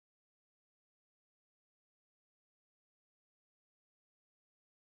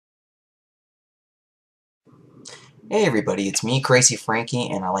Hey everybody, it's me, Crazy Frankie,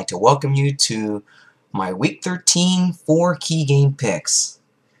 and I'd like to welcome you to my Week 13 4 key game picks.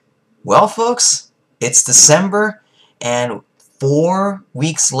 Well, folks, it's December, and 4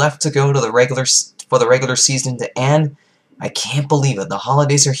 weeks left to go to for the regular season to end. I can't believe it. The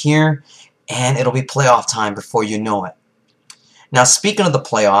holidays are here, and it'll be playoff time before you know it. Now, speaking of the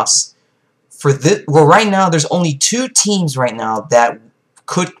playoffs, right now there's only 2 teams right now that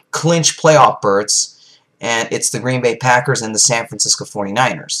could clinch playoff berths. And it's the Green Bay Packers and the San Francisco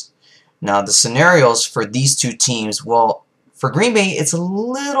 49ers. Now, the scenarios for these 2 teams, well, for Green Bay, it's a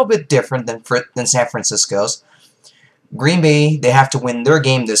little bit different than San Francisco's. Green Bay, they have to win their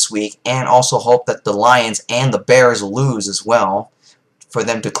game this week and also hope that the Lions and the Bears lose as well for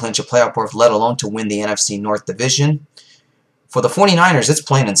them to clinch a playoff berth, let alone to win the NFC North Division. For the 49ers, it's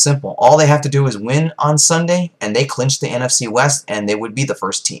plain and simple. All they have to do is win on Sunday, and they clinch the NFC West, and they would be the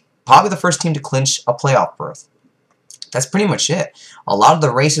first team. Probably the first team to clinch a playoff berth. That's pretty much it. A lot of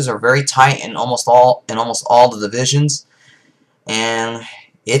the races are very tight in almost all the divisions, and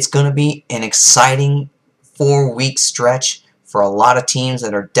it's going to be an exciting 4-week stretch for a lot of teams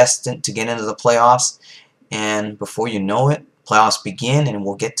that are destined to get into the playoffs. And before you know it, playoffs begin, and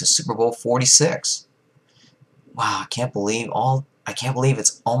we'll get to Super Bowl 46. Wow, I can't believe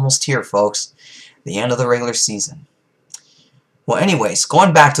it's almost here, folks. The end of the regular season. Well, anyways,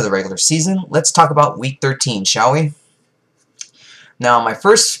 going back to the regular season, let's talk about Week 13, shall we? Now, my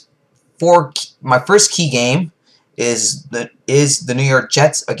first key game is the New York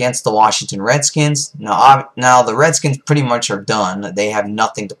Jets against the Washington Redskins. Now the Redskins pretty much are done. They have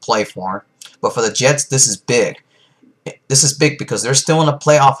nothing to play for. But for the Jets, this is big. This is big because they're still in a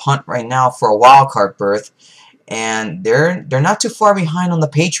playoff hunt right now for a wild card berth, and they're not too far behind on the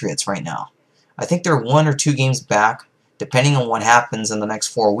Patriots right now. I think they're 1 or 2 games back, depending on what happens in the next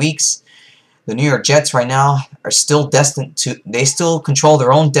 4 weeks. The New York Jets right now are still destined to. They still control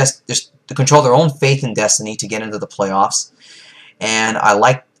their own faith and destiny to get into the playoffs. And I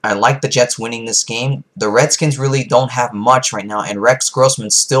like the Jets winning this game. The Redskins really don't have much right now, and Rex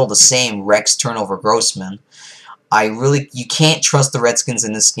Grossman's still the same Rex Turnover Grossman. You can't trust the Redskins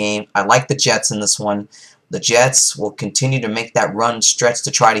in this game. I like the Jets in this one. The Jets will continue to make that run stretch to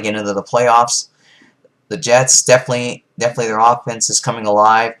try to get into the playoffs. The Jets definitely their offense is coming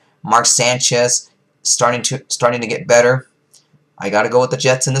alive. Mark Sanchez starting to get better. I got to go with the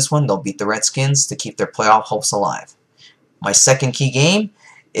Jets in this one. They'll beat the Redskins to keep their playoff hopes alive. My second key game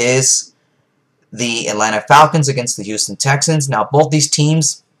is the Atlanta Falcons against the Houston Texans. Now, both these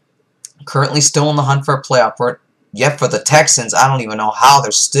teams currently still in the hunt for a playoff berth. Yet for the Texans, I don't even know how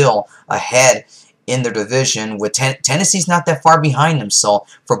they're still ahead in their division. With Tennessee's not that far behind them. So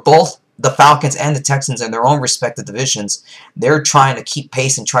for both the Falcons and the Texans in their own respective divisions, they're trying to keep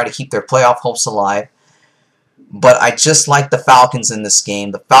pace and try to keep their playoff hopes alive. But I just like the Falcons in this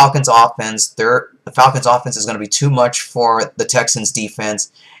game. The Falcons offense is going to be too much for the Texans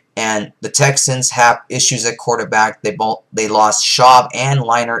defense, and the Texans have issues at quarterback. They lost Schaub and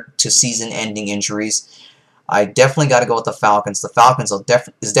Leinart to season-ending injuries. I definitely got to go with the Falcons. The Falcons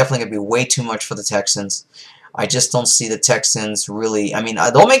is definitely going to be way too much for the Texans. I just don't see the Texans really. I mean,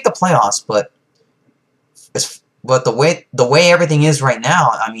 they'll make the playoffs, but the way everything is right now,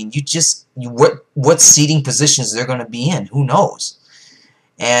 I mean, what seeding positions they're going to be in? Who knows?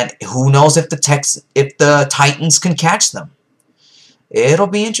 And who knows if the Titans can catch them? It'll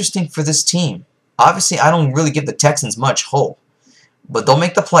be interesting for this team. Obviously, I don't really give the Texans much hope, but they'll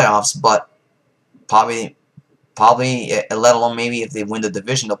make the playoffs. But probably, let alone maybe if they win the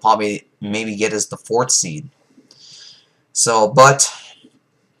division, they'll probably maybe get as the 4th seed. So, but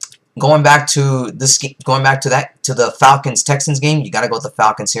going back to the Falcons-Texans game, you got to go with the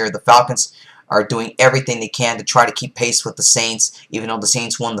Falcons here. The Falcons are doing everything they can to try to keep pace with the Saints, even though the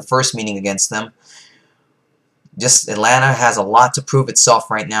Saints won the first meeting against them. Just Atlanta has a lot to prove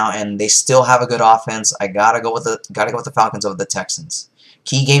itself right now, and they still have a good offense. I gotta go with the Falcons over the Texans.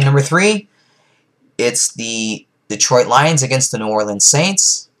 Key game number 3, it's the Detroit Lions against the New Orleans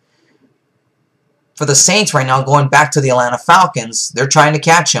Saints. For the Saints right now, going back to the Atlanta Falcons, they're trying to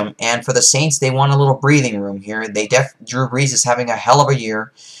catch them. And for the Saints, they want a little breathing room here. Drew Brees is having a hell of a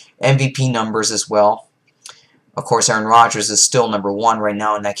year. MVP numbers as well. Of course, Aaron Rodgers is still number 1 right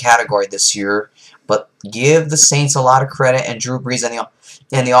now in that category this year. But give the Saints a lot of credit, and Drew Brees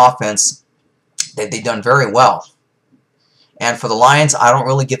and the offense, they've done very well. And for the Lions, I don't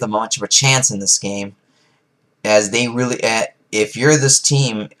really give them much of a chance in this game, as they really, if you're this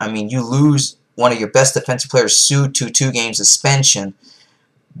team, I mean, you lose one of your best defensive players sued to 2-game suspension.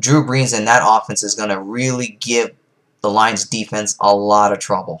 Drew Brees and that offense is going to really give the Lions defense a lot of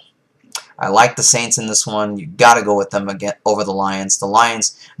trouble. I like the Saints in this one. You got to go with them again over the Lions. The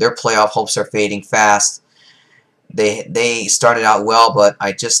Lions, their playoff hopes are fading fast. They started out well, but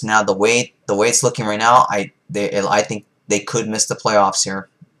I just now the way it's looking right now, I think they could miss the playoffs here.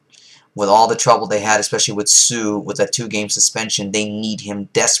 With all the trouble they had, especially with Sue, with that 2-game suspension, they need him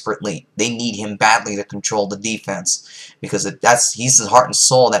desperately. They need him badly to control the defense because he's the heart and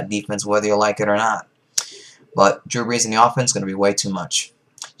soul of that defense, whether you like it or not. But Drew Brees in the offense is going to be way too much.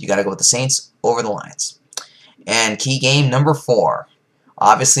 You got to go with the Saints over the Lions. And key game number 4.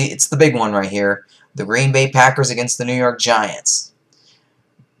 Obviously, it's the big one right here. The Green Bay Packers against the New York Giants.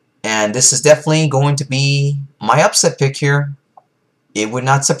 And this is definitely going to be my upset pick here. It would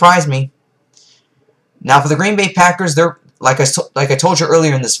not surprise me. Now for the Green Bay Packers, they're like I told you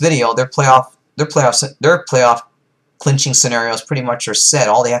earlier in this video, their playoff clinching scenarios pretty much are set.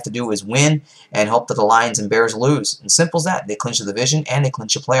 All they have to do is win and hope that the Lions and Bears lose. And simple as that. They clinch the division and they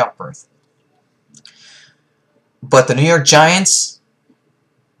clinch a playoff berth. But the New York Giants,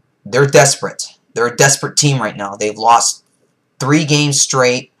 they're desperate. They're a desperate team right now. They've lost 3 games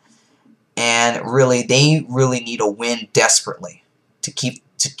straight, and they really need a win desperately to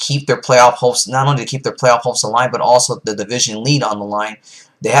keep their playoff hopes, not only to keep their playoff hopes alive, but also the division lead on the line.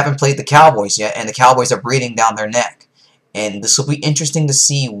 They haven't played the Cowboys yet, and the Cowboys are breathing down their neck. And this will be interesting to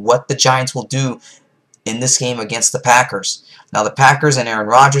see what the Giants will do in this game against the Packers. Now, the Packers and Aaron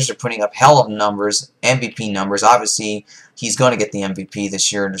Rodgers are putting up hell of numbers, MVP numbers. Obviously, he's going to get the MVP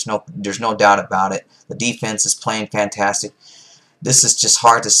this year. There's no doubt about it. The defense is playing fantastic. This is just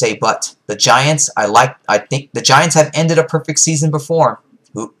hard to say, but the Giants, I think the Giants have ended a perfect season before.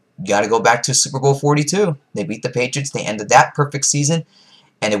 You got to go back to Super Bowl 42. They beat the Patriots. They ended that perfect season,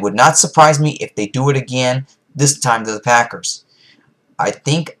 and it would not surprise me if they do it again, this time to the Packers. I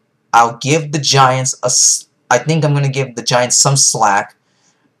think I'll give the Giants I think I'm going to give the Giants some slack.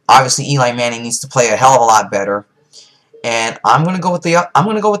 Obviously, Eli Manning needs to play a hell of a lot better, and I'm going to go with the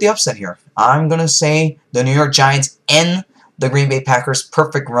upset here. I'm going to say the New York Giants end the Green Bay Packers'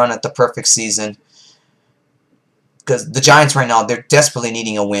 perfect run at the perfect season, because the Giants right now, they're desperately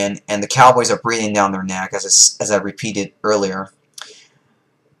needing a win, and the Cowboys are breathing down their neck, as I repeated earlier.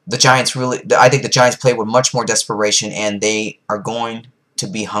 The Giants I think the Giants play with much more desperation, and they are going to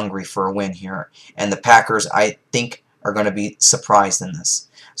be hungry for a win here. And the Packers, I think, are going to be surprised in this.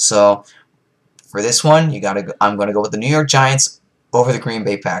 So for this one, I'm going to go with the New York Giants over the Green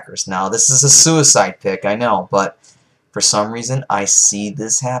Bay Packers. Now, this is a suicide pick, I know, but for some reason, I see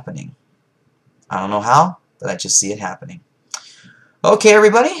this happening. I don't know how, but I just see it happening. Okay,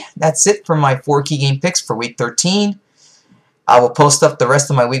 everybody, that's it for my 4 key game picks for Week 13. I will post up the rest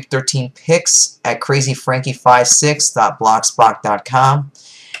of my Week 13 picks at crazyfrankie56.blogspot.com.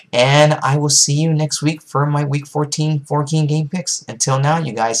 And I will see you next week for my Week 14 4 key game picks. Until now,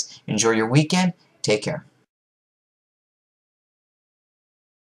 you guys enjoy your weekend. Take care.